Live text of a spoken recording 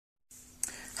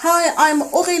Hi, I'm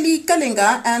Aurélie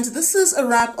Kalenga, and this is a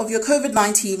wrap of your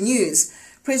COVID-19 news.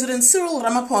 President Cyril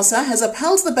Ramaphosa has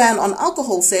upheld the ban on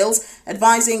alcohol sales,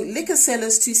 advising liquor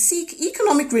sellers to seek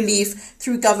economic relief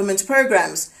through government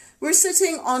programs. We're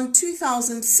sitting on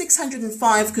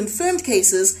 2,605 confirmed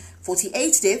cases,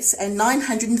 48 deaths and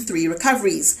 903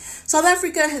 recoveries. South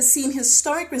Africa has seen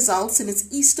historic results in its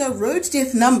Easter road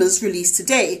death numbers released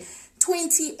today.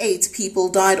 28 people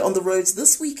died on the roads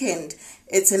this weekend.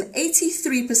 It's an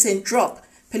 83% drop.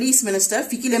 Police Minister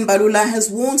Fikile Mbalula has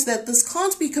warned that this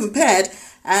can't be compared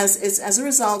as it's as a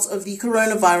result of the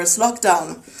coronavirus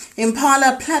lockdown.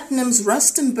 Impala Platinum's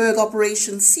Rustenburg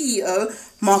operations CEO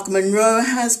Mark Monroe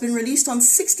has been released on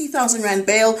 60,000 rand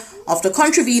bail after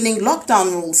contravening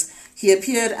lockdown rules. He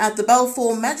appeared at the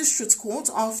Balfour Magistrates Court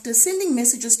after sending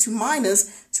messages to miners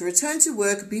to return to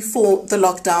work before the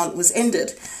lockdown was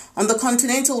ended. On the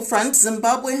continental front,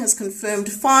 Zimbabwe has confirmed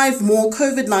 5 more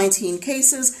COVID-19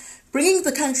 cases, bringing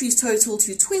the country's total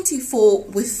to 24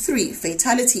 with 3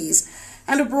 fatalities.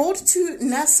 And abroad, 2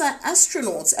 NASA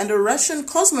astronauts and a Russian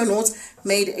cosmonaut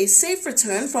made a safe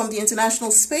return from the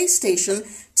International Space Station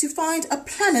to find a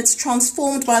planet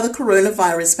transformed by the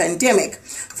coronavirus pandemic.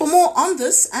 For more on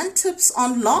this and tips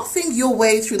on laughing your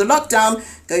way through the lockdown,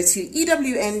 go to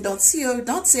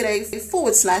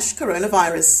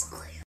ewn.co.za/coronavirus.